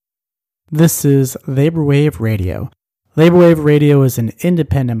This is Labor Wave Radio. Labor Wave Radio is an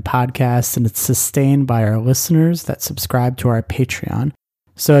independent podcast and it's sustained by our listeners that subscribe to our Patreon.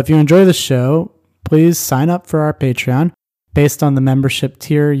 So if you enjoy the show, please sign up for our Patreon. Based on the membership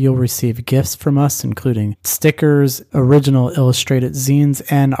tier, you'll receive gifts from us, including stickers, original illustrated zines,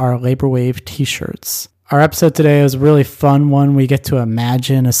 and our Labor Wave t-shirts. Our episode today is a really fun one. We get to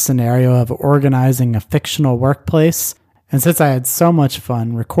imagine a scenario of organizing a fictional workplace. And since I had so much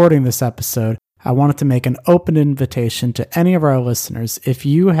fun recording this episode, I wanted to make an open invitation to any of our listeners. If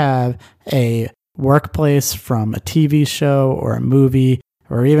you have a workplace from a TV show or a movie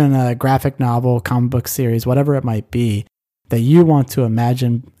or even a graphic novel, comic book series, whatever it might be, that you want to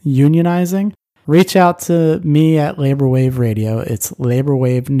imagine unionizing, reach out to me at Labor Wave Radio. It's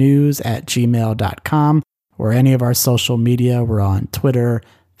laborwavenews@gmail.com or any of our social media. We're on Twitter,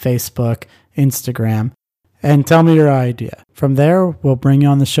 Facebook, Instagram. And tell me your idea. From there, we'll bring you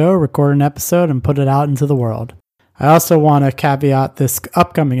on the show, record an episode, and put it out into the world. I also want to caveat this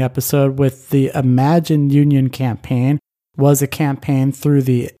upcoming episode with the Imagine Union campaign was a campaign through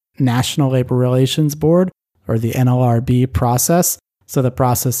the National Labor Relations Board, or the NLRB process. So the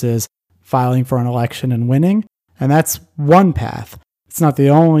process is filing for an election and winning. And that's one path. It's not the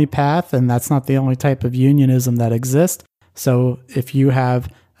only path, and that's not the only type of unionism that exists. So if you have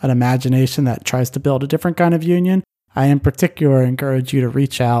an imagination that tries to build a different kind of union, I in particular encourage you to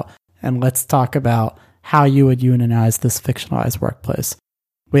reach out and let's talk about how you would unionize this fictionalized workplace.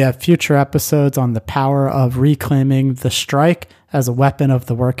 We have future episodes on the power of reclaiming the strike as a weapon of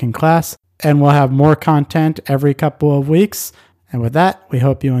the working class, and we'll have more content every couple of weeks. And with that, we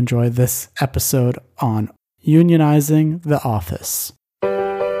hope you enjoy this episode on unionizing the office.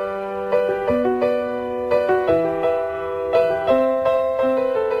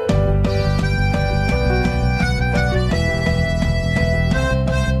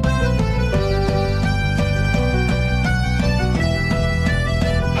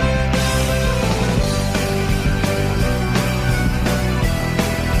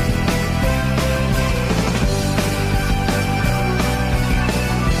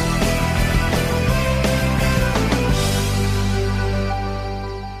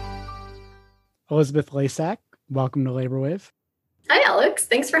 Elizabeth Lasak, welcome to Labor Wave. Hi, Alex.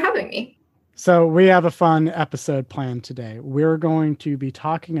 Thanks for having me. So we have a fun episode planned today. We're going to be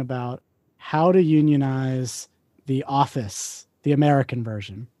talking about how to unionize The Office, the American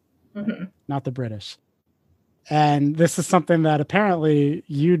version, not the British. And this is something that apparently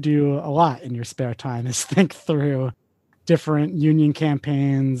you do a lot in your spare time, is think through different union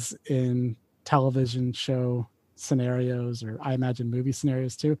campaigns in television show scenarios, or I imagine movie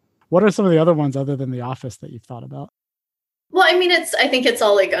scenarios too. What are some of the other ones other than The Office that you've thought about? Well, I mean, I think it's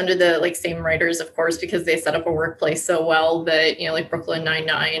all like under the same writers, of course, because they set up a workplace so well that, like Brooklyn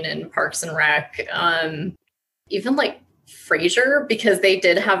Nine-Nine and Parks and Rec, even like Frasier, because they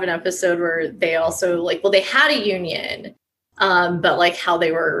did have an episode where they also they had a union, but like how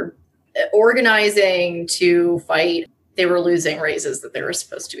they were organizing to fight, they were losing raises that they were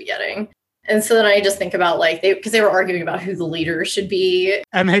supposed to be getting. And so then I just think about because they were arguing about who the leader should be.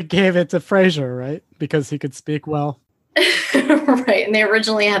 And they gave it to Frasier, right? Because he could speak well. Right. And they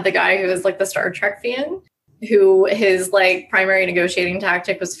originally had the guy who was like the Star Trek fan, who his primary negotiating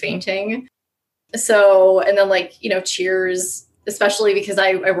tactic was fainting. So, and then Cheers, especially because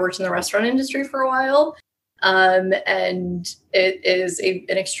I worked in the restaurant industry for a while. And it is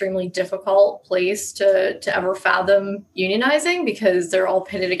an extremely difficult place to ever fathom unionizing because they're all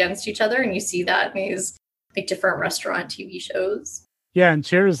pitted against each other. And you see that in these different restaurant TV shows. Yeah. And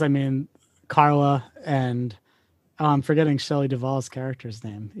Cheers, I mean, Carla and I'm forgetting Shelley Duvall's character's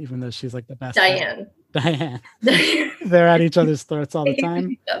name, even though she's like the best. Diane. They're at each other's throats all the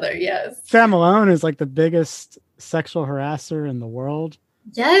time. Each other, yes. Sam Malone is like the biggest sexual harasser in the world.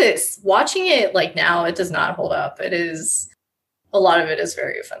 Yes. Watching it now, it does not hold up. It is, a lot of it is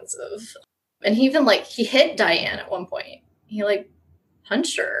very offensive. And he even he hit Diane at one point. He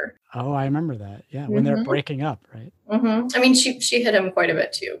punched her. Oh, I remember that. Yeah. When they're breaking up, right? I mean, she hit him quite a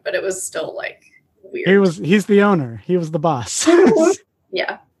bit too, but it was still weird. He's the owner. He was the boss.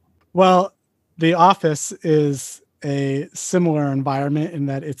 Yeah. Well, The Office is a similar environment in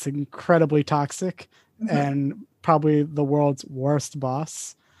that it's incredibly toxic and probably the world's worst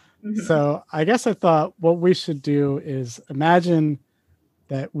boss. So I guess I thought what we should do is imagine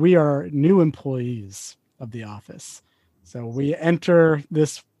that we are new employees of The Office. So we enter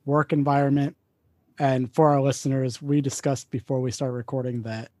this work environment, and for our listeners, we discussed before we start recording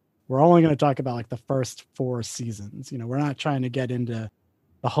that we're only going to talk about the first 4 seasons. We're not trying to get into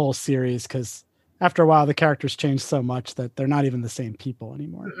the whole series because after a while the characters change so much that they're not even the same people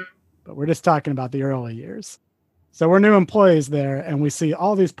anymore. but we're just talking about the early years. So we're new employees there, and we see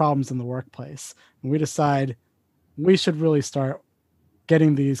all these problems in the workplace, and we decide we should really start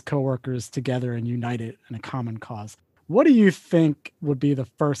getting these coworkers together and united in a common cause. What do you think would be the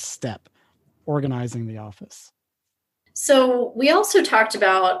first step organizing the office? So we also talked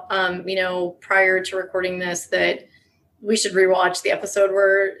about, prior to recording this, that we should rewatch the episode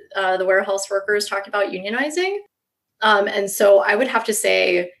where the warehouse workers talk about unionizing. And so I would have to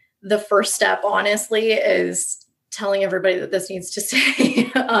say the first step, honestly, is telling everybody that this needs to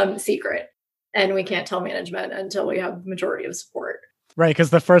stay secret. And we can't tell management until we have the majority of support. Right, because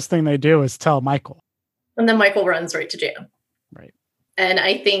the first thing they do is tell Michael. And then Michael runs right to Jan. Right. And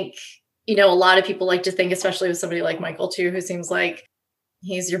I think, a lot of people like to think, especially with somebody like Michael, too, who seems like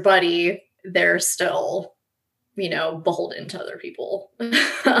he's your buddy, they're still, beholden to other people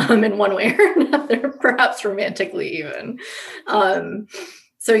in one way or another, perhaps romantically even.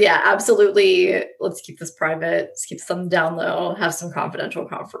 So yeah, absolutely. Let's keep this private. Let's keep some down low, have some confidential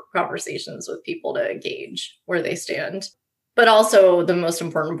conversations with people to gauge where they stand. But also the most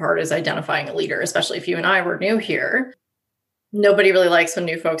important part is identifying a leader, especially if you and I were new here. Nobody really likes when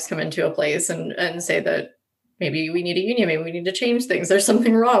new folks come into a place and say that maybe we need a union, maybe we need to change things. There's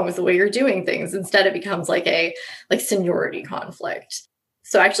something wrong with the way you're doing things. Instead, it becomes like a seniority conflict.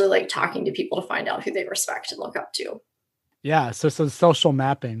 So actually talking to people to find out who they respect and look up to. Yeah, so social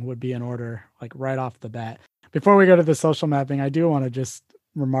mapping would be in order, right off the bat. Before we go to the social mapping, I do want to just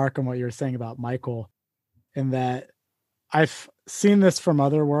remark on what you were saying about Michael, in that I've seen this from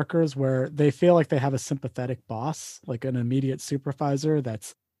other workers where they feel like they have a sympathetic boss, like an immediate supervisor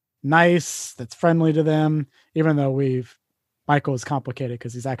that's nice, that's friendly to them, even though Michael is complicated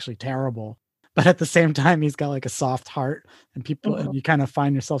because he's actually terrible. But at the same time, he's got a soft heart, and and you kind of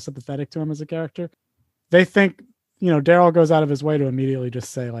find yourself sympathetic to him as a character. They think, Daryl goes out of his way to immediately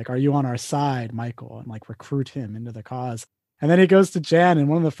just say, are you on our side, Michael? And recruit him into the cause. And then he goes to Jan, and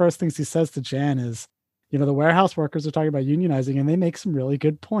one of the first things he says to Jan is, the warehouse workers are talking about unionizing, and they make some really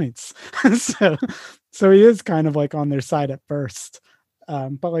good points. so he is kind of on their side at first.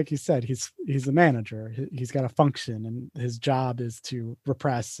 But like you said, he's a manager. He's got a function, and his job is to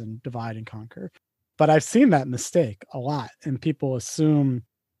repress and divide and conquer. But I've seen that mistake a lot, and people assume,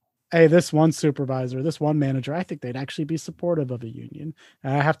 hey, this one supervisor, this one manager, I think they'd actually be supportive of a union.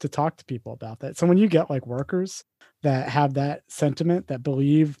 And I have to talk to people about that. So when you get workers that have that sentiment, that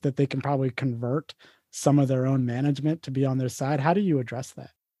believe that they can probably convert some of their own management to be on their side, how do you address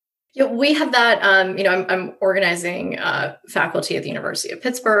that? Yeah, we have that. I'm organizing faculty at the University of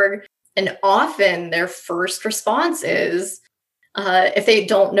Pittsburgh, and often their first response is, if they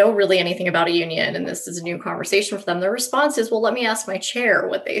don't know really anything about a union, and this is a new conversation for them, their response is, well, let me ask my chair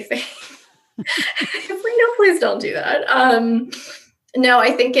what they think. No, please don't do that. No,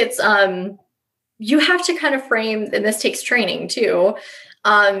 I think it's, you have to kind of frame, and this takes training too.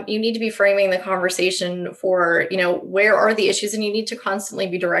 You need to be framing the conversation for, where are the issues, and you need to constantly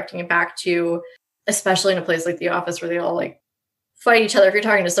be directing it back to, especially in a place like the office where they all fight each other. If you're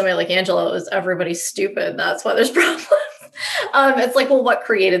talking to somebody like Angela, everybody's stupid. That's why there's problems. It's well, what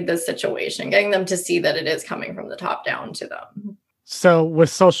created this situation? Getting them to see that it is coming from the top down to them. So with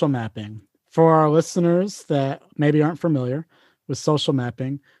social mapping, for our listeners that maybe aren't familiar with social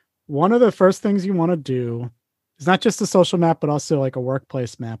mapping, one of the first things you want to do is not just a social map, but also a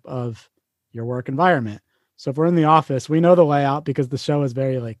workplace map of your work environment. So if we're in the office, we know the layout because the show is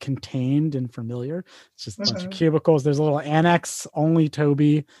very contained and familiar. It's just a bunch of cubicles. There's a little annex. Only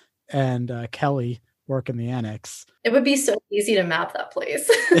Toby and Kelly work in the annex. It would be so easy to map that place.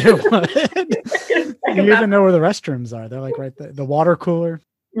 It would. You even know where the restrooms are. They're right there. The water cooler.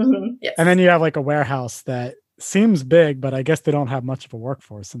 Mm-hmm. Yes. And then you have a warehouse that seems big, but I guess they don't have much of a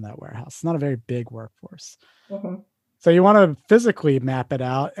workforce in that warehouse. It's not a very big workforce. Mm-hmm. So you want to physically map it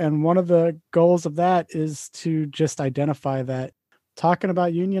out. And one of the goals of that is to just identify that talking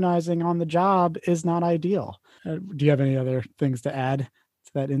about unionizing on the job is not ideal. Do you have any other things to add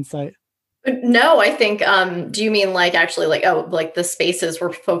to that insight? No, I think, do you mean actually the spaces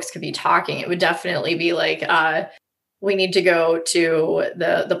where folks could be talking? It would definitely be we need to go to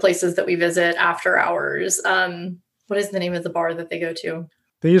the places that we visit after hours. What is the name of the bar that they go to?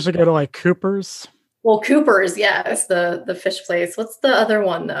 They usually go to Cooper's. Well, Cooper's, yes, the fish place. What's the other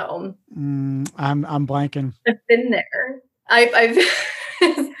one though? I'm blanking. I've been there.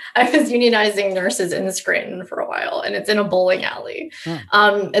 I was unionizing nurses in Scranton for a while, and it's in a bowling alley.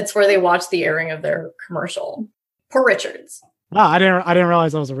 Oh. It's where they watch the airing of their commercial. Poor Richards. Wow, I didn't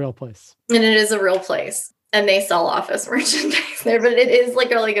realize that was a real place. And it is a real place, and they sell office merchandise there. But it is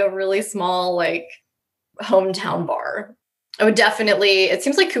a really small hometown bar. I would definitely, it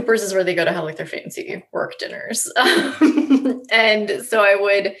seems like Cooper's is where they go to have like their fancy work dinners. And so I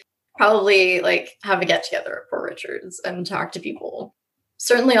would probably like have a get together at Poor Richards and talk to people.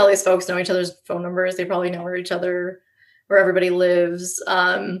 Certainly all these folks know each other's phone numbers. They probably know where everybody lives.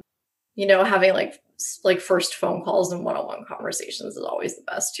 Having like first phone calls and one-on-one conversations is always the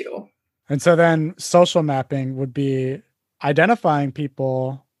best too. And so then social mapping would be identifying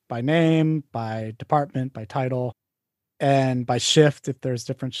people by name, by department, by title, and by shift if there's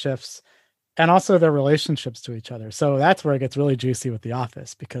different shifts, and also their relationships to each other. So that's where it gets really juicy with The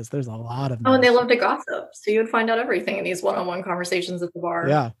Office, because there's a lot of and they love to gossip. So you would find out everything in these one-on-one conversations at the bar.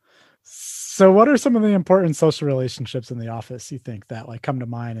 Yeah. So what are some of the important social relationships in The Office you think that like come to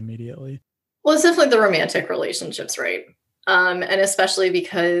mind immediately? Well, it's definitely the romantic relationships, right? And especially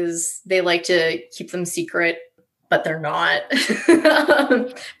because they like to keep them secret, but they're not.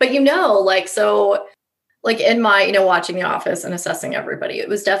 But so like in my, watching The Office and assessing everybody, it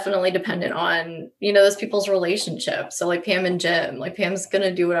was definitely dependent on, those people's relationships. So like Pam and Jim, like Pam's going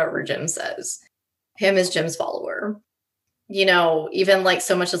to do whatever Jim says. Pam is Jim's follower. Even like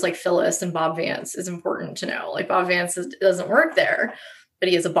so much as like Phyllis and Bob Vance is important to know. Like Bob Vance doesn't work there, but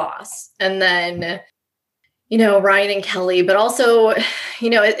he is a boss. And then, Ryan and Kelly, but also,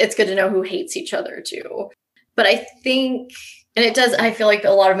 it's good to know who hates each other too. But I think, and it does, I feel like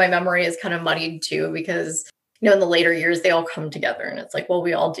a lot of my memory is kind of muddied too, because, in the later years, they all come together and it's like, well,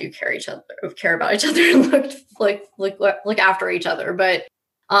 we all do care about each other and look after each other. But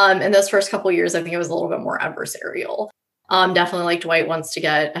in those first couple of years, I think it was a little bit more adversarial. Definitely like Dwight wants to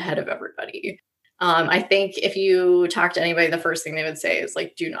get ahead of everybody. I think if you talk to anybody, the first thing they would say is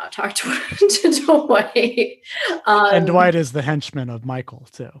like, do not talk to Dwight. And Dwight is the henchman of Michael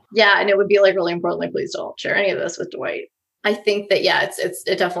too. Yeah. And it would be like really important. Like, please don't share any of this with Dwight. I think that,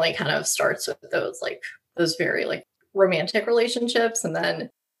 it definitely kind of starts with those very like romantic relationships. And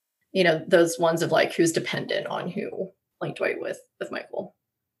then, those ones of like, who's dependent on who, like Dwight with Michael.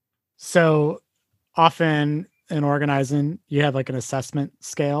 So often in organizing, you have like an assessment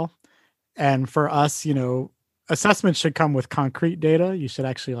scale. And for us, assessments should come with concrete data. You should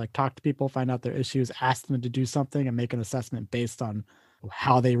actually like talk to people, find out their issues, ask them to do something, and make an assessment based on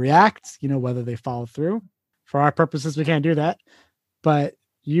how they react, whether they follow through. For our purposes, we can't do that. But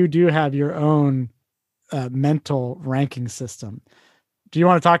you do have your own mental ranking system. Do you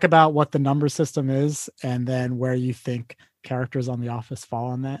want to talk about what the number system is and then where you think characters on The Office fall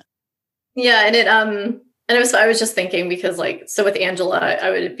on that? Yeah, and I was just thinking because so with Angela, I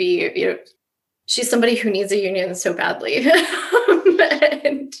would be, she's somebody who needs a union so badly.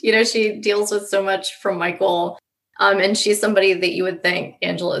 And, she deals with so much from Michael. And she's somebody that you would think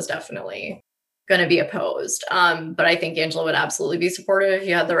Angela is definitely going to be opposed. But I think Angela would absolutely be supportive if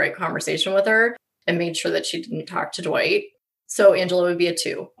you had the right conversation with her and made sure that she didn't talk to Dwight. So Angela would be a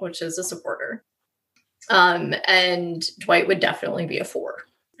 2, which is a supporter. And Dwight would definitely be a 4,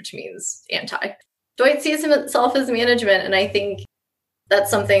 which means anti. Dwight sees himself as management. And I think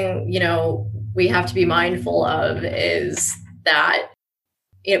that's something, we have to be mindful of is that,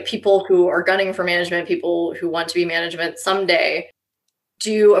 people who are gunning for management, people who want to be management someday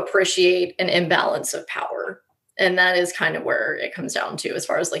do appreciate an imbalance of power. And that is kind of where it comes down to as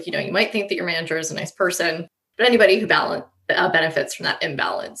far as you might think that your manager is a nice person, but anybody who benefits from that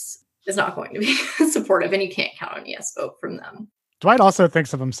imbalance is not going to be supportive, and you can't count on a yes vote from them. Dwight also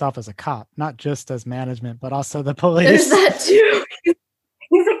thinks of himself as a cop, not just as management, but also the police. There's that too.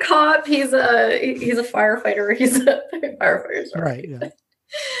 He's a cop. He's a firefighter. He's a firefighter. Sorry. Right.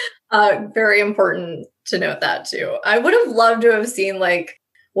 Yeah. Very important to note that too. I would have loved to have seen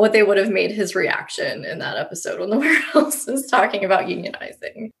what they would have made his reaction in that episode when the warehouse is talking about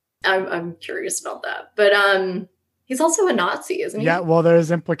unionizing. I'm curious about that. But he's also a Nazi, isn't he? Yeah. Well,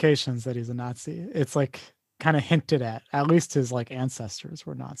 there's implications that he's a Nazi. It's kind of hinted at least his ancestors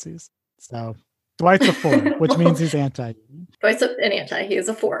were Nazis. So Dwight's a 4, which means he's anti. Dwight's an anti. He is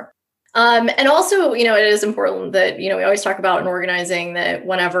a 4. And also, it is important that, we always talk about in organizing that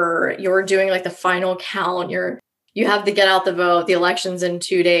whenever you're doing the final count, you have to get out the vote, the election's in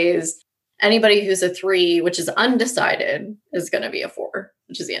 2 days. Anybody who's a 3, which is undecided, is going to be a 4,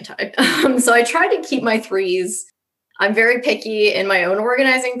 which is anti. So I try to keep my 3s. I'm very picky in my own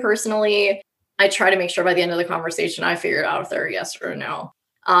organizing personally. I try to make sure by the end of the conversation, I figure out if they're a yes or a no.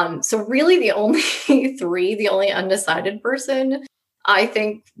 So really the only 3, the only undecided person I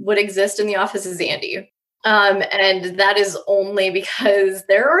think would exist in The Office is Andy. And that is only because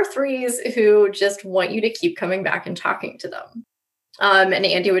there are 3s who just want you to keep coming back and talking to them. And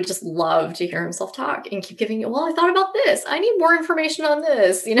Andy would just love to hear himself talk and keep giving you, well, I thought about this. I need more information on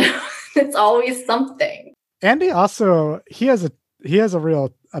this. It's always something. Andy also he has a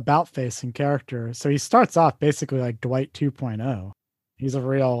real about face and character. So he starts off basically like Dwight 2.0. He's a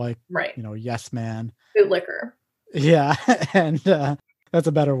real like Right. yes man. Bootlicker. Yeah, and that's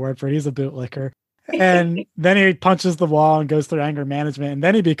a better word for it. He's a bootlicker. And then he punches the wall and goes through anger management, and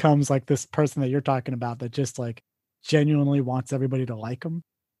then he becomes like this person that you're talking about that just like genuinely wants everybody to like him.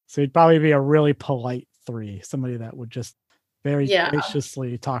 So he'd probably be a really polite 3, somebody that would just very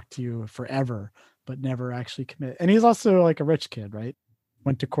graciously talk to you forever, but never actually commit. And he's also like a rich kid, right?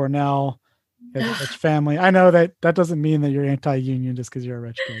 Went to Cornell, has a rich family. I know that doesn't mean that you're anti-union just because you're a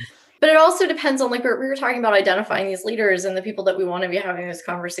rich kid. But it also depends on, like, we were talking about identifying these leaders and the people that we want to be having these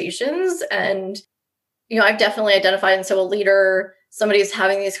conversations. And, I've definitely identified. And so a leader, somebody who's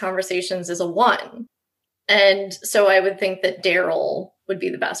having these conversations, is a 1. And so I would think that Daryl would be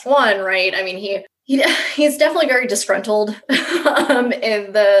the best one, right? I mean, he's definitely very disgruntled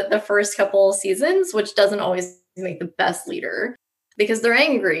in the first couple seasons, which doesn't always make the best leader because they're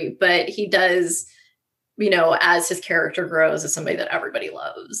angry, but he does, as his character grows, as somebody that everybody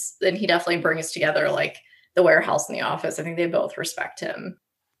loves, then he definitely brings together like the warehouse and the office. I think they both respect him.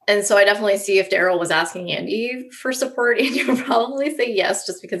 And so I definitely see if Daryl was asking Andy for support, Andy would probably say yes,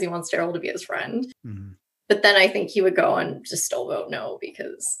 just because he wants Daryl to be his friend. Mm-hmm. But then I think he would go and just still vote no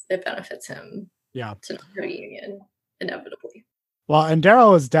because it benefits him to not go to union, inevitably. Well, and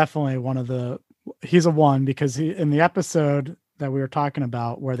Daryl is definitely he's a 1 because in the episode that we were talking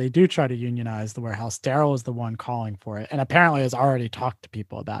about where they do try to unionize the warehouse, Daryl is the one calling for it and apparently has already talked to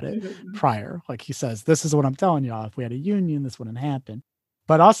people about it prior. Like he says, this is what I'm telling y'all. If we had a union, this wouldn't happen.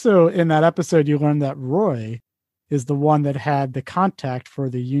 But also in that episode, you learn that Roy is the one that had the contact for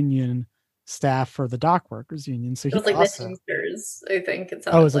the union staff for the dock workers union. So it was like the Teamsters, I think. It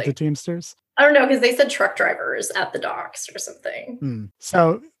is it the Teamsters? I don't know, because they said truck drivers at the docks or something.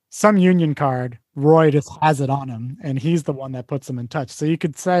 So some union card, Roy just has it on him, and he's the one that puts them in touch. So you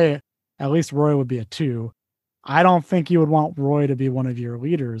could say at least Roy would be a 2. I don't think you would want Roy to be one of your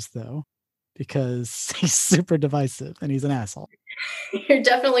leaders, though, because he's super divisive and he's an asshole. You're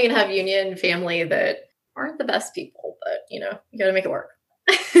definitely going to have union family that aren't the best people, but, you got to make it work.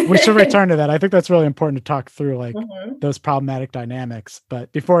 We should return to that. I think that's really important to talk through like those problematic dynamics.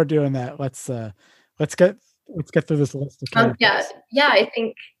 But before doing that, let's get through this list of characters. I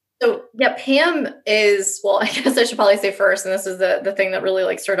think so. Yeah, Pam is, well, I guess I should probably say first, and this is the thing that really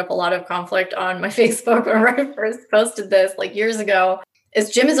like stirred up a lot of conflict on my Facebook whenever I first posted this like years ago, is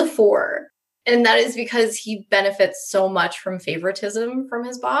Jim is a 4. And that is because he benefits so much from favoritism from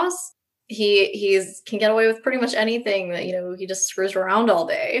his boss. He can get away with pretty much anything that, he just screws around all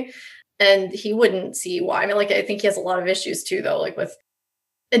day. And he wouldn't see why. I mean, like, I think he has a lot of issues too, though, like with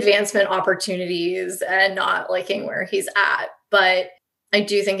advancement opportunities and not liking where he's at. But I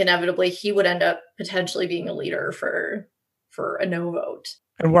do think inevitably he would end up potentially being a leader for a no vote.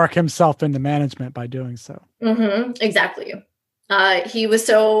 And work himself into management by doing so. Mm-hmm, exactly. He was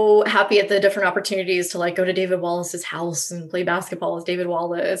so happy at the different opportunities to like go to David Wallace's house and play basketball with David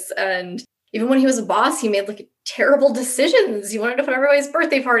Wallace. And even when he was a boss, he made like terrible decisions. He wanted to put everybody's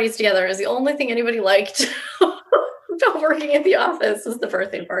birthday parties together. It was the only thing anybody liked about working at the office was the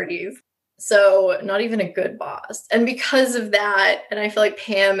birthday parties. So not even a good boss. And because of that, and I feel like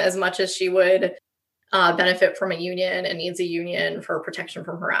Pam, as much as she would benefit from a union and needs a union for protection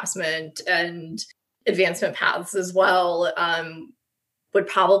from harassment and advancement paths as well, would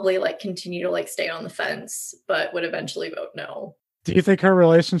probably like continue to like stay on the fence, but would eventually vote no. Do you think her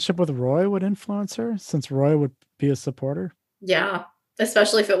relationship with Roy would influence her, since Roy would be a supporter? Yeah,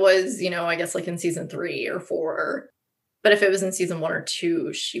 especially if it was, I guess like in season 3 or 4. But if it was in season 1 or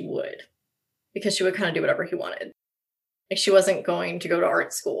 2, she would, because she would kind of do whatever he wanted. Like she wasn't going to go to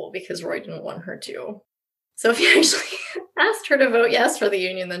art school because Roy didn't want her to. So if you actually asked her to vote yes for the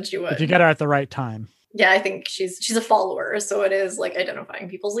union, then she would. If you get her at the right time. Yeah, I think she's a follower. So it is like identifying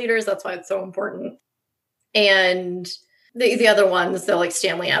people's leaders. That's why it's so important. And the other ones, though, like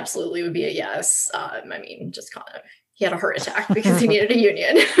Stanley absolutely would be a yes. I mean, just kind of, he had a heart attack because he needed a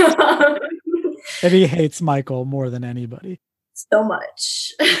union. And he hates Michael more than anybody. So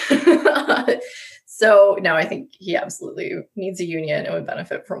much. So no, I think he absolutely needs a union and would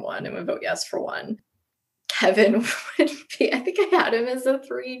benefit from one and would vote yes for one. Kevin would be, I think I had him as a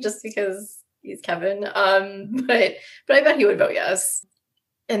 3 just because he's Kevin. But I bet he would vote yes.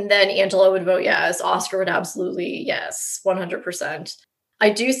 And then Angela would vote yes. Oscar would absolutely yes, 100%. I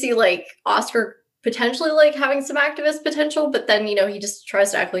do see like Oscar potentially like having some activist potential, but then, he just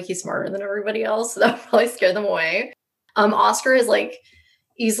tries to act like he's smarter than everybody else. So that would probably scare them away. Oscar is like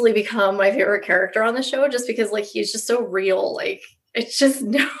easily become my favorite character on the show just because like he's just so real. Like it's just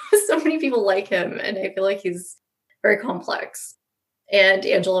no, so many people like him, and I feel like he's very complex. And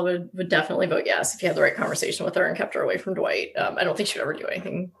Angela would definitely vote yes if you had the right conversation with her and kept her away from Dwight. I don't think she'd ever do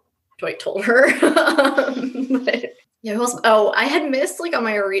anything Dwight told her. But, yeah, I had missed, like, on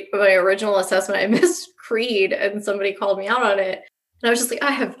my original assessment, I missed Creed, and somebody called me out on it. And I was just like,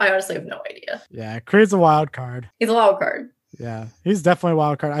 I honestly have no idea. Yeah, Creed's a wild card. He's a wild card. Yeah, he's definitely a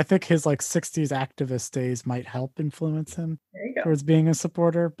wild card. I think his like 60s activist days might help influence him towards being a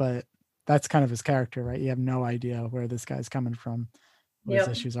supporter, but that's kind of his character, right? You have no idea where this guy's coming from, what his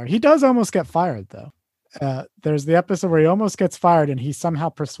issues are. He does almost get fired, though. There's the episode where he almost gets fired and he somehow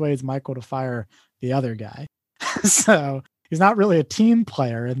persuades Michael to fire the other guy. So he's not really a team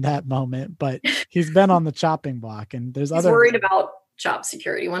player in that moment, but he's been on the chopping block, and he's worried about job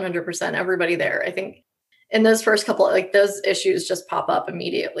security. 100%. Everybody there, I think, in those first couple, like, those issues just pop up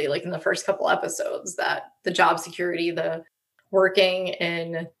immediately, like in the first couple episodes, that the job security, the working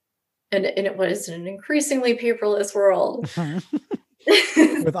in, and it was an increasingly paperless world.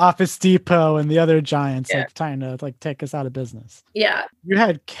 With Office Depot and the other giants like trying to like take us out of business. Yeah. You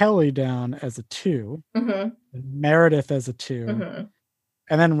had Kelly down as a 2, Meredith as a 2,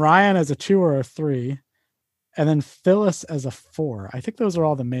 and then Ryan as a 2 or a 3, and then Phyllis as a 4. I think those are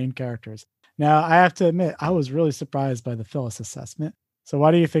all the main characters. Now, I have to admit, I was really surprised by the Phyllis assessment. So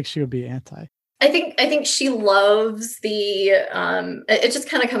why do you think she would be anti? I think she loves the, it just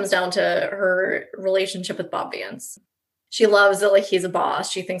kind of comes down to her relationship with Bob Vance. She loves that, like, he's a boss.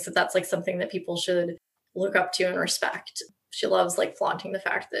 She thinks that that's like something that people should look up to and respect. She loves, like, flaunting the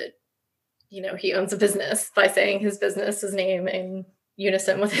fact that, you know, he owns a business by saying his business's name in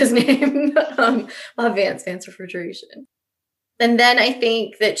unison with his name. Bob Vance Refrigeration. And then I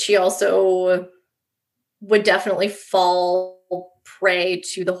think that she also would definitely fall prey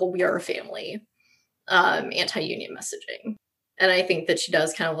to the whole "we are a family" anti-union messaging. And I think that she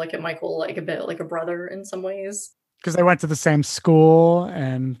does kind of look at Michael like a bit like a brother in some ways. Because they went to the same school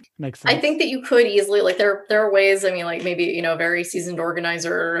and makes sense. I think that you could easily, like, there are ways, I mean, like, maybe, you know, a very seasoned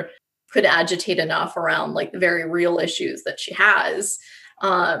organizer could agitate enough around, like, the very real issues that she has.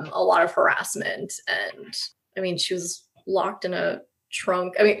 A lot of harassment. And I mean, she was locked in a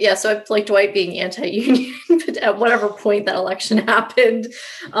trunk. I mean, yeah, so I like Dwight being anti-union, but at whatever point that election happened,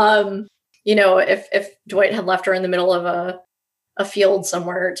 you know, if Dwight had left her in the middle of a field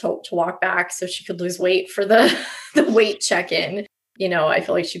somewhere to walk back so she could lose weight for the weight check-in, you know, I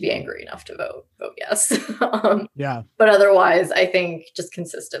feel like she'd be angry enough to vote yes. Yeah. But otherwise, I think just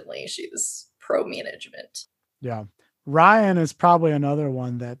consistently she's pro-management. Yeah. Ryan is probably another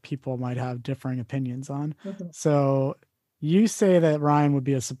one that people might have differing opinions on. So you say that Ryan would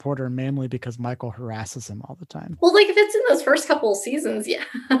be a supporter mainly because Michael harasses him all the time. Well, like, if it's in those first couple of seasons, yeah.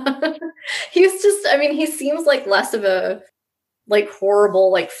 He's just, I mean, he seems like less of a, like,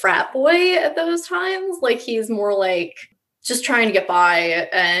 horrible, like, frat boy at those times. Like, he's more like just trying to get by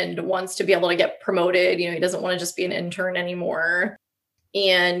and wants to be able to get promoted. You know, he doesn't want to just be an intern anymore.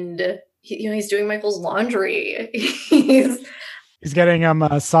 And he's doing Michael's laundry. He's getting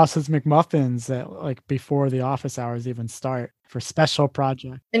sausage McMuffins at, like, before the office hours even start for special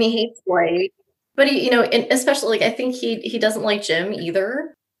project. And he hates Dwight, but he, you know, and especially, like, I think he doesn't like Jim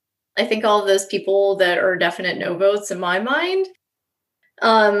either. I think all of those people that are definite no votes in my mind,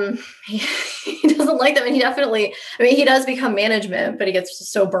 he doesn't like them. And he definitely, I mean, he does become management, but he gets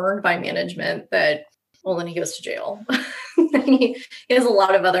so burned by management that, well, then he goes to jail. he has a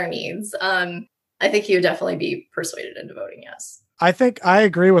lot of other needs. I think he would definitely be persuaded into voting yes. I think I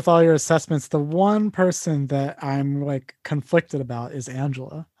agree with all your assessments. The one person that I'm, like, conflicted about is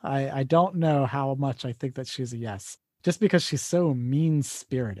Angela. I don't know how much I think that she's a yes, just because she's so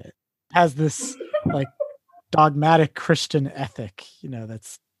mean-spirited, has this like dogmatic Christian ethic, you know,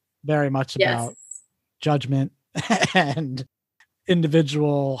 that's very much about judgment and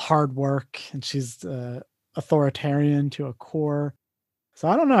individual hard work. And she's authoritarian to a core. So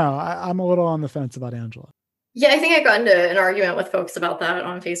I don't know. I'm a little on the fence about Angela. Yeah, I think I got into an argument with folks about that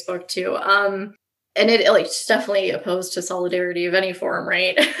on Facebook too. And it, like, she's definitely opposed to solidarity of any form,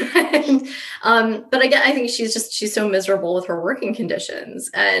 right? But again, I think she's so miserable with her working conditions.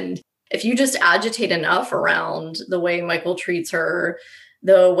 And if you just agitate enough around the way Michael treats her,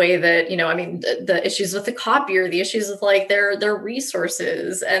 the way that, you know, I mean, the issues with the copier, the issues with, like, their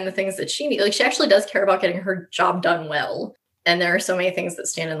resources and the things that she needs, like, she actually does care about getting her job done well. And there are so many things that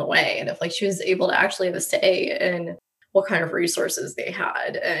stand in the way. And if, like, she was able to actually have a say in what kind of resources they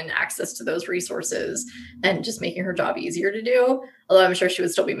had and access to those resources and just making her job easier to do, although I'm sure she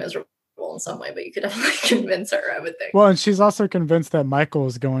would still be miserable in some way, but you could definitely convince her, I would think. Well, and she's also convinced that Michael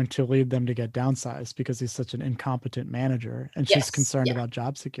is going to lead them to get downsized because he's such an incompetent manager, and she's concerned about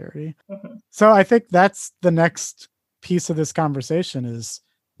job security. Mm-hmm. So I think that's the next piece of this conversation is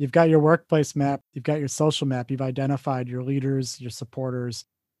you've got your workplace map, you've got your social map, you've identified your leaders, your supporters,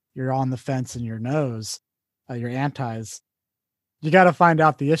 you're on the fence and your no's, your antis. You got to find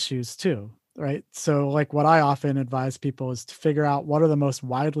out the issues too, right? So like what I often advise people is to figure out what are the most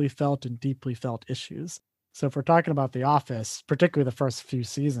widely felt and deeply felt issues. So if we're talking about The Office, particularly the first few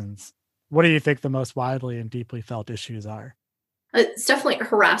seasons, what do you think the most widely and deeply felt issues are? It's definitely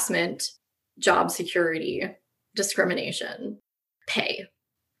harassment, job security, discrimination, pay.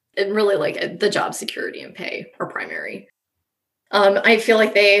 And really like the job security and pay are primary. I feel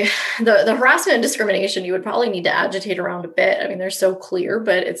like the harassment and discrimination, you would probably need to agitate around a bit. I mean, they're so clear,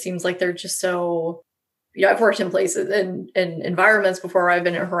 but it seems like they're just so, I've worked in places and environments before I've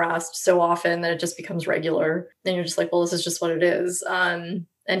been harassed so often that it just becomes regular. And you're just like, well, this is just what it is. And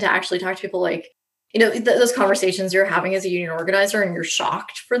to actually talk to people like, those conversations you're having as a union organizer and you're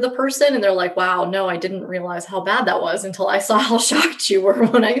shocked for the person. And they're like, wow, no, I didn't realize how bad that was until I saw how shocked you were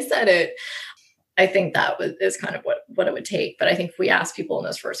when I said it. I think that is kind of what it would take. But I think if we asked people in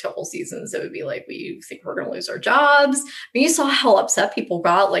those first couple seasons, it would be like, we think we're going to lose our jobs. I mean, you saw how upset people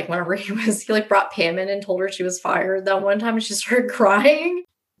got, like whenever he brought Pam in and told her she was fired that one time and she started crying.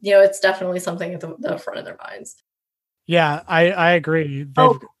 It's definitely something at the front of their minds. Yeah, I agree.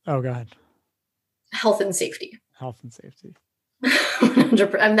 Go ahead. Health and safety. 100%.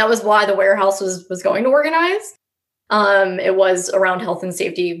 And that was why the warehouse was going to organize. It was around health and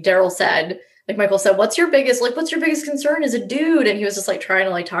safety. Daryl said, like Michael said, what's your biggest concern as a dude? And he was just like trying to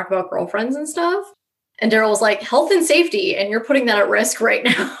like talk about girlfriends and stuff. And Daryl was like, health and safety. And you're putting that at risk right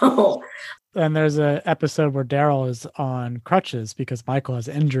now. And there's an episode where Daryl is on crutches because Michael has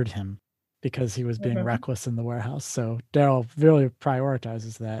injured him because he was being reckless in the warehouse. So Daryl really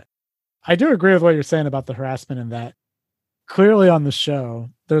prioritizes that. I do agree with what you're saying about the harassment and that clearly on the show,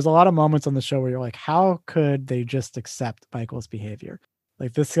 there's a lot of moments on the show where you're like, how could they just accept Michael's behavior?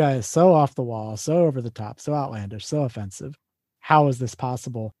 Like, this guy is so off the wall, so over the top, so outlandish, so offensive. How is this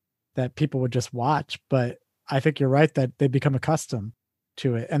possible that people would just watch? But I think you're right that they become accustomed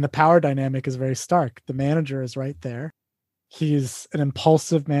to it. And the power dynamic is very stark. The manager is right there. He's an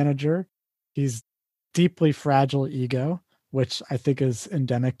impulsive manager. He's deeply fragile ego, which I think is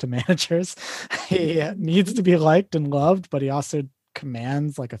endemic to managers. He needs to be liked and loved, but he also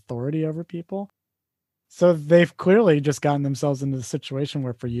commands like authority over people. So they've clearly just gotten themselves into the situation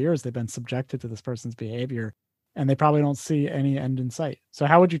where for years they've been subjected to this person's behavior and they probably don't see any end in sight. So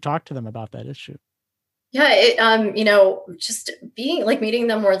how would you talk to them about that issue? Yeah, just being like meeting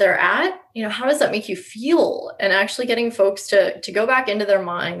them where they're at, how does that make you feel? And actually getting folks to go back into their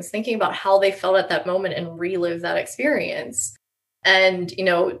minds, thinking about how they felt at that moment and relive that experience. And,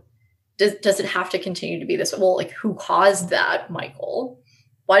 does it have to continue to be this? Well, like who caused that, Michael?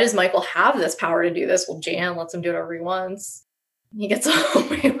 Why does Michael have this power to do this? Well, Jan lets him do it whatever he wants. He gets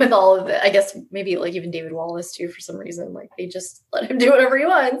away with all of it. I guess maybe like even David Wallace too, for some reason, like they just let him do whatever he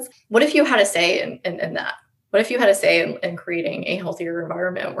wants. What if you had a say in that? What if you had a say in creating a healthier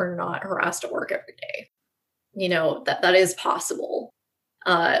environment where you're not harassed at work every day? That is possible.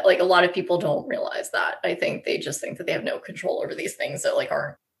 Like a lot of people don't realize that. I think they just think that they have no control over these things that like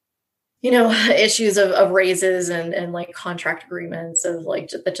aren't, issues of raises and like contract agreements of like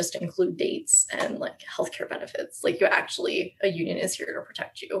that just include dates and like healthcare benefits. Like a union is here to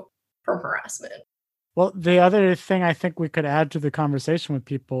protect you from harassment. Well, the other thing I think we could add to the conversation with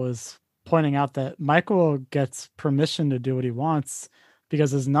people is pointing out that Michael gets permission to do what he wants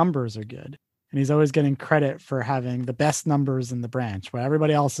because his numbers are good. And he's always getting credit for having the best numbers in the branch. Where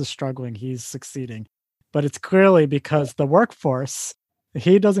everybody else is struggling, he's succeeding. But it's clearly because the workforce,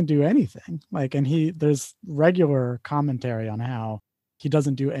 he doesn't do anything. There's regular commentary on how he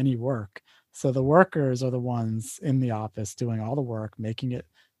doesn't do any work. So the workers are the ones in the office doing all the work, making it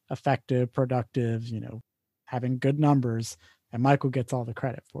effective, productive, having good numbers, and Michael gets all the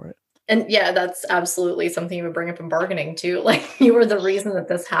credit for it. And yeah, that's absolutely something you would bring up in bargaining too. Like you were the reason that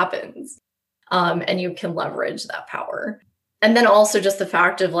this happens. And you can leverage that power. And then also just the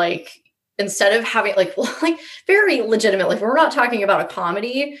fact of like, instead of having like very legitimately, if we're not talking about a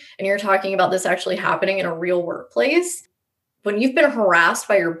comedy and you're talking about this actually happening in a real workplace, when you've been harassed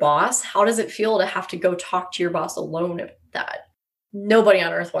by your boss, how does it feel to have to go talk to your boss alone about that? Nobody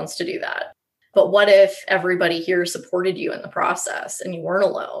on earth wants to do that. But what if everybody here supported you in the process and you weren't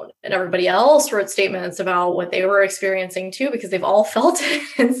alone and everybody else wrote statements about what they were experiencing too, because they've all felt it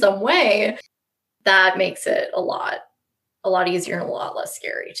in some way? That makes it a lot easier and a lot less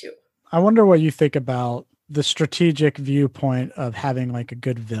scary too. I wonder what you think about the strategic viewpoint of having like a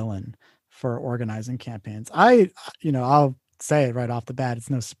good villain for organizing campaigns. I'll say it right off the bat. It's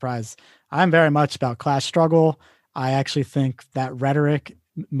no surprise. I'm very much about class struggle. I actually think that rhetoric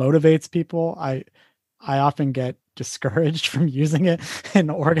motivates people. I often get discouraged from using it in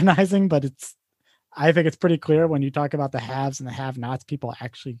organizing, but I think it's pretty clear when you talk about the haves and the have-nots, people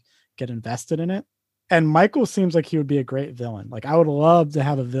actually get invested in it. And Michael seems like he would be a great villain. Like I would love to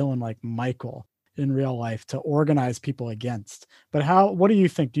have a villain like Michael in real life to organize people against. But what do you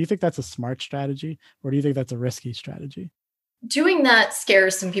think? Do you think that's a smart strategy or do you think that's a risky strategy? Doing that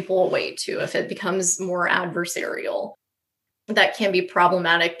scares some people away too. If it becomes more adversarial, that can be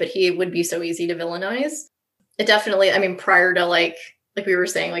problematic, but he would be so easy to villainize. It definitely, I mean, prior to like we were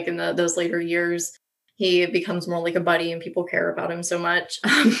saying, like in those later years, he becomes more like a buddy and people care about him so much.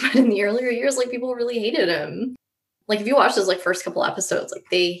 But in the earlier years, like people really hated him. Like if you watch those like first couple episodes, like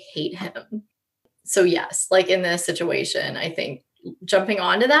they hate him. So yes, like in this situation, I think jumping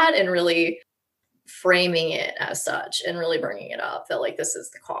onto that and really framing it as such and really bringing it up that like this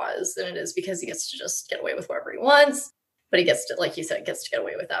is the cause and it is because he gets to just get away with whatever he wants, but he gets to, like you said, gets to get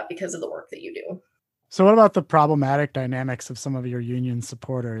away with that because of the work that you do. So what about the problematic dynamics of some of your union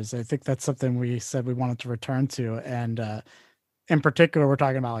supporters? I think that's something we said we wanted to return to. And in particular, we're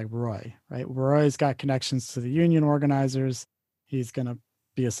talking about like Roy, right? Roy's got connections to the union organizers. He's going to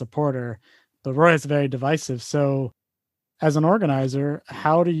be a supporter, but Roy is very divisive. So as an organizer,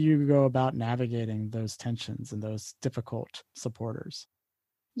 how do you go about navigating those tensions and those difficult supporters?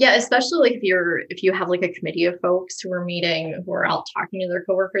 Yeah, especially like if you have like a committee of folks who are meeting, who are out talking to their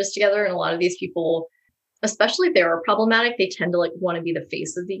coworkers together, and a lot of these people, especially if they are problematic, they tend to like want to be the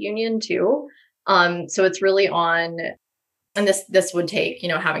face of the union too. So it's really on, and this would take,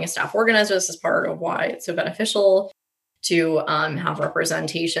 having a staff organizer. This is part of why it's so beneficial to have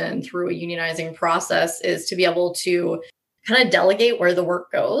representation through a unionizing process, is to be able to kind of delegate where the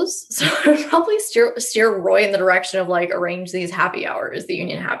work goes. So I'd probably steer Roy in the direction of like arrange these happy hours, the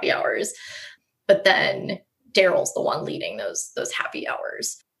union happy hours. But then Daryl's the one leading those happy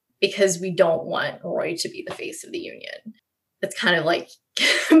hours because we don't want Roy to be the face of the union. It's kind of like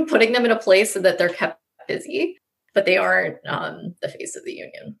putting them in a place so that they're kept busy, but they aren't the face of the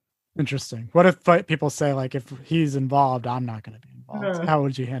union. Interesting. What if people say like, if he's involved, I'm not going to be involved? How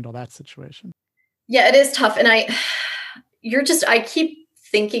would you handle that situation? Yeah, it is tough. And I keep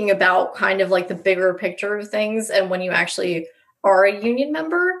thinking about kind of like the bigger picture of things. And when you actually are a union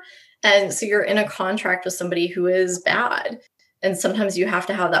member, and so you're in a contract with somebody who is bad, and sometimes you have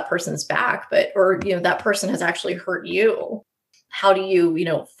to have that person's back, or that person has actually hurt you. How do you,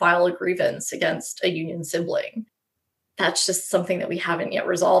 file a grievance against a union sibling? That's just something that we haven't yet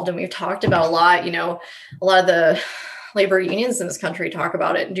resolved. And we've talked about a lot, a lot of the labor unions in this country talk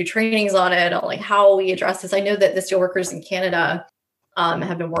about it and do trainings on it, on like how we address this. I know that the steelworkers in Canada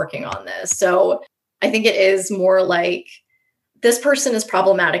have been working on this. So I think it is more like this person is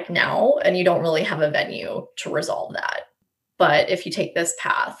problematic now and you don't really have a venue to resolve that. But if you take this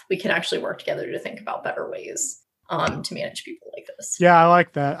path, we can actually work together to think about better ways to manage people like this. Yeah, I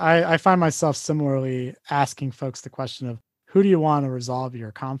like that. I find myself similarly asking folks the question of, who do you want to resolve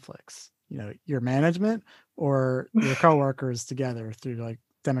your conflicts? Your management or your coworkers together through like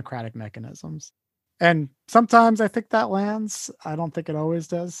democratic mechanisms. And sometimes I think that lands. I don't think it always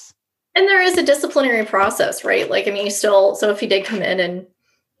does. And there is a disciplinary process, right? Like, I mean, so if he did come in and,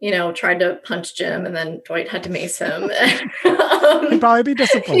 tried to punch Jim and then Dwight had to mace him, he'd probably be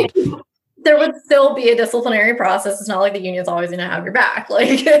disciplined. There would still be a disciplinary process. It's not like the union's always going to have your back. Like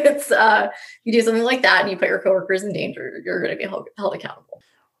it's, you do something like that and you put your coworkers in danger, you're going to be held accountable.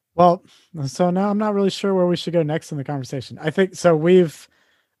 Well, so now I'm not really sure where we should go next in the conversation. I think so. We've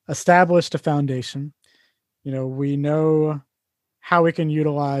established a foundation. We know how we can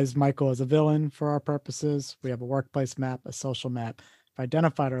utilize Michael as a villain for our purposes. We have a workplace map, a social map. We've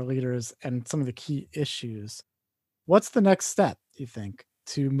identified our leaders and some of the key issues. What's the next step, do you think,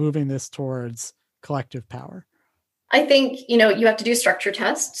 to moving this towards collective power? I think, you have to do structure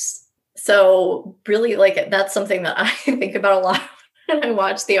tests. So really like that's something that I think about a lot when I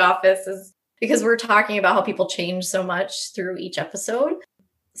watch The Office, is because we're talking about how people change so much through each episode.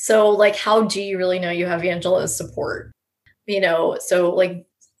 So like, how do you really know you have Angela's support? So like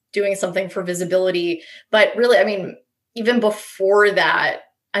doing something for visibility, but really, I mean, even before that,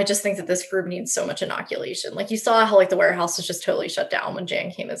 I just think that this group needs so much inoculation. Like you saw how like the warehouse was just totally shut down when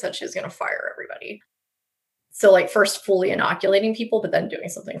Jan came and said she was going to fire everybody. So like first fully inoculating people, but then doing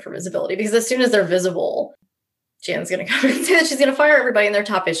something for visibility, because as soon as they're visible, Jan's going to come and say that she's going to fire everybody and their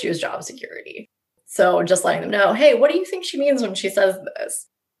top issue is job security. So just letting them know, hey, what do you think she means when she says this?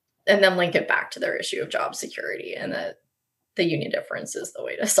 and then link it back to their issue of job security, and that the union difference is the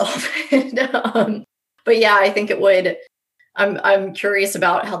way to solve it. But yeah, I think it would. I'm curious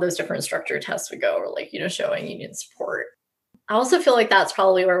about how those different structure tests would go, or like, showing union support. I also feel like that's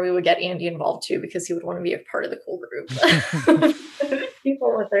probably where we would get Andy involved too, because he would want to be a part of the cool group.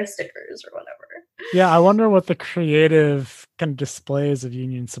 People with their stickers or whatever. Yeah, I wonder what the creative kind of displays of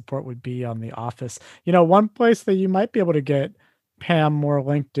union support would be on The Office. One place that you might be able to get Pam more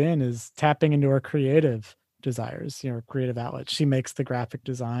linked in is tapping into her creative desires, creative outlet. She makes the graphic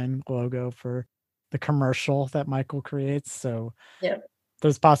design logo for the commercial that Michael creates. So yeah,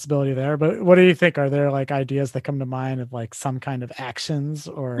 there's possibility there. But what do you think? Are there like ideas that come to mind of like some kind of actions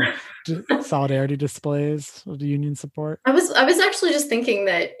or solidarity displays of the union support? I was actually just thinking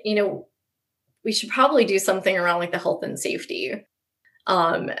that, we should probably do something around like the health and safety.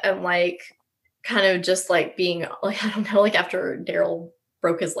 And like kind of just like being like, I don't know, like after Daryl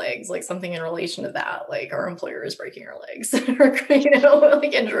broke his legs, like something in relation to that, like our employer is breaking our legs or,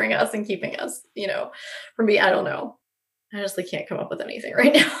 like injuring us and keeping us, from being, I don't know. I honestly can't come up with anything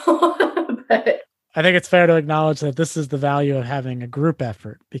right now. But I think it's fair to acknowledge that this is the value of having a group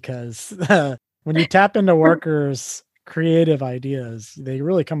effort, because when you tap into workers' creative ideas, they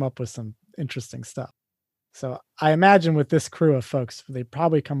really come up with some interesting stuff. So I imagine with this crew of folks, they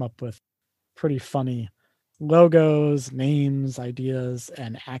probably come up with pretty funny logos, names, ideas,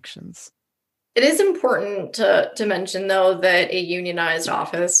 and actions. it is important to mention, though, that a unionized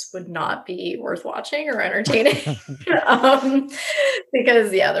office would not be worth watching or entertaining.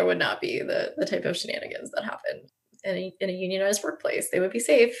 Because, yeah, there would not be the type of shenanigans that happen in a unionized workplace. They would be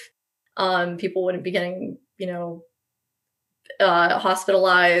safe. People wouldn't be getting,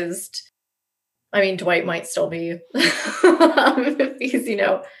 hospitalized. I mean, Dwight might still be if he's,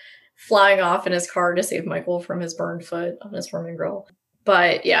 flying off in his car to save Michael from his burned foot on his Foreman grill.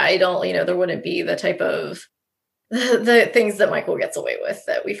 But yeah, I don't, there wouldn't be the type of the things that Michael gets away with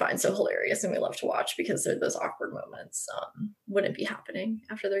that we find so hilarious and we love to watch, because they're those awkward moments. Wouldn't be happening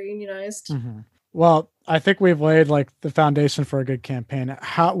after they're unionized. Mm-hmm. Well, I think we've laid like the foundation for a good campaign.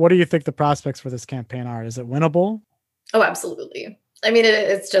 What do you think the prospects for this campaign are? Is it winnable? Oh, absolutely. I mean,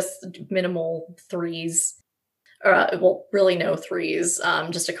 it's just minimal threes. Well, really no threes,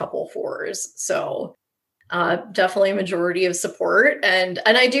 just a couple fours. So definitely a majority of support. And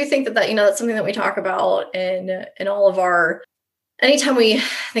I do think that, that's something that we talk about in all of our, anytime we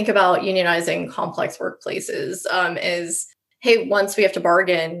think about unionizing complex workplaces, is, hey, once we have to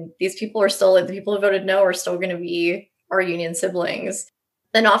bargain, these people are still, the people who voted no are still going to be our union siblings.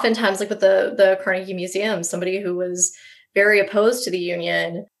 And oftentimes, like with the Carnegie Museum, somebody who was very opposed to the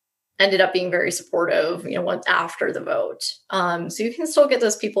union ended up being very supportive, once after the vote. So you can still get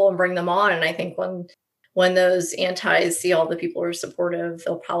those people and bring them on. And I think when those antis see all the people who are supportive,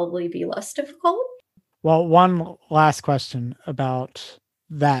 they'll probably be less difficult. Well, one last question about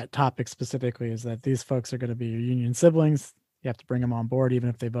that topic specifically is that these folks are going to be your union siblings. You have to bring them on board, even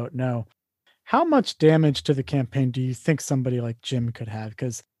if they vote no. How much damage to the campaign do you think somebody like Jim could have?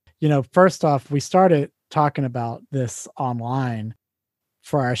 Because, first off, we started talking about this online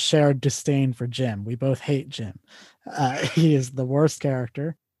for our shared disdain for Jim. We both hate Jim. He is the worst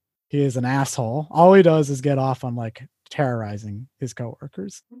character. He is an asshole. All he does is get off on like terrorizing his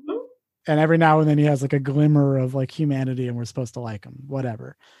coworkers. Mm-hmm. And every now and then he has like a glimmer of like humanity and we're supposed to like him,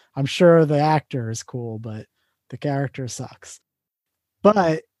 whatever. I'm sure the actor is cool, but the character sucks.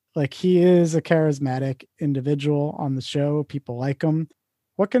 But like, he is a charismatic individual on the show. People like him.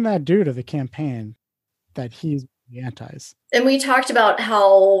 What can that do to the campaign that he's the antis? And we talked about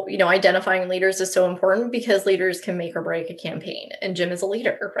how, identifying leaders is so important, because leaders can make or break a campaign. And Jim is a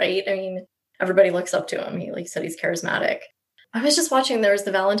leader, right? I mean, everybody looks up to him. He, like you said, he's charismatic. I was just watching, there was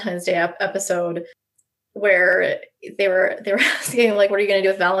the Valentine's Day episode where they were asking, like, what are you going to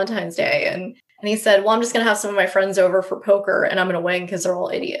do with Valentine's Day? And he said, well, I'm just going to have some of my friends over for poker and I'm going to win because they're all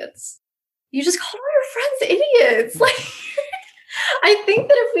idiots. You just call your friends idiots. Like, I think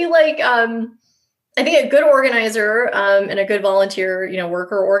that if we I think a good organizer and a good volunteer,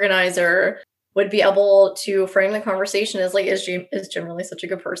 worker organizer would be able to frame the conversation as like, is Jim really such a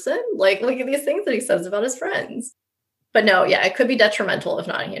good person? Like, look at these things that he says about his friends. But no, yeah, it could be detrimental if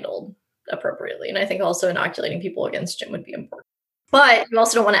not handled appropriately. And I think also inoculating people against Jim would be important. But you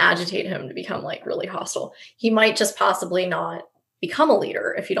also don't want to agitate him to become like really hostile. He might just possibly not become a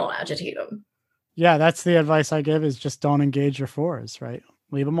leader if you don't agitate him. Yeah, that's the advice I give, is just don't engage your fours, right?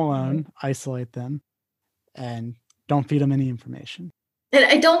 Leave them alone, isolate them, and don't feed them any information. And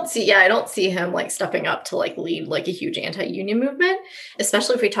I don't see him like stepping up to like lead like a huge anti-union movement,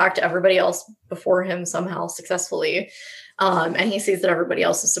 especially if we talk to everybody else before him somehow successfully. And he sees that everybody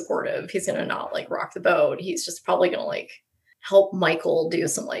else is supportive. He's going to not like rock the boat. He's just probably going to like help Michael do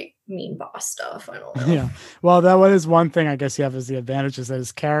some like mean boss stuff. I don't know. Yeah. Well, that is one thing I guess you have as the advantage is that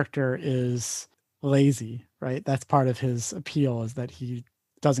his character is lazy, right? That's part of his appeal is that he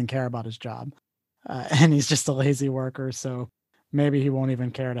doesn't care about his job. And he's just a lazy worker. So maybe he won't even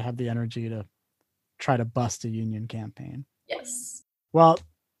care to have the energy to try to bust a union campaign. Yes. Well,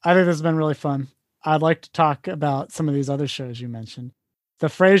 I think this has been really fun. I'd like to talk about some of these other shows you mentioned. The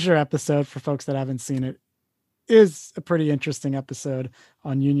Frasier episode, for folks that haven't seen it, is a pretty interesting episode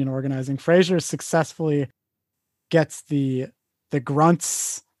on union organizing. Frasier successfully gets the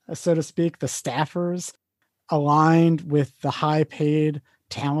grunts, so to speak, the staffers aligned with the high paid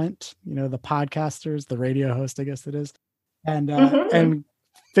talent, the podcasters, the radio host, I guess it is, and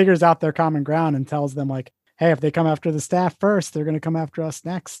figures out their common ground and tells them like, hey, if they come after the staff first, they're going to come after us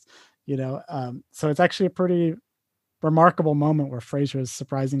next. So it's actually a pretty remarkable moment where Frasier is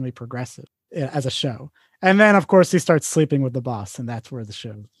surprisingly progressive as a show. And then, of course, he starts sleeping with the boss, and that's where the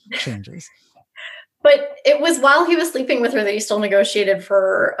show changes. But it was while he was sleeping with her that he still negotiated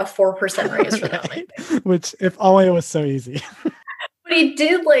for a 4% raise for them. Right? Which, if only it was so easy. But he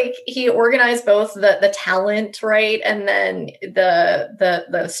did he organized both the talent, right, and then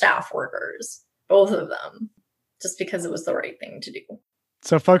the staff workers, both of them, just because it was the right thing to do.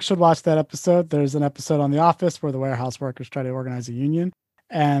 So folks should watch that episode. There's an episode on The Office where the warehouse workers try to organize a union.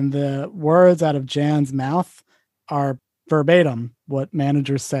 And the words out of Jan's mouth are verbatim what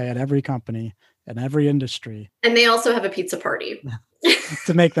managers say at every company and every industry. And they also have a pizza party.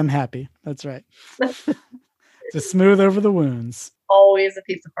 To make them happy. That's right. To smooth over the wounds. Always a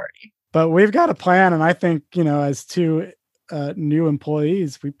pizza party. But we've got a plan. And I think, as two new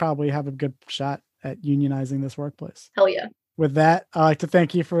employees, we probably have a good shot at unionizing this workplace. Hell yeah. With that, I'd like to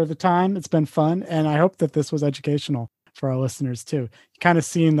thank you for the time. It's been fun. And I hope that this was educational for our listeners too. You kind of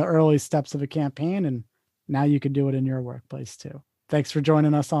seen the early steps of a campaign, and now you can do it in your workplace too. Thanks for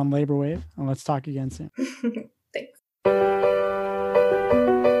joining us on Labor Wave, and let's talk again soon. Thanks.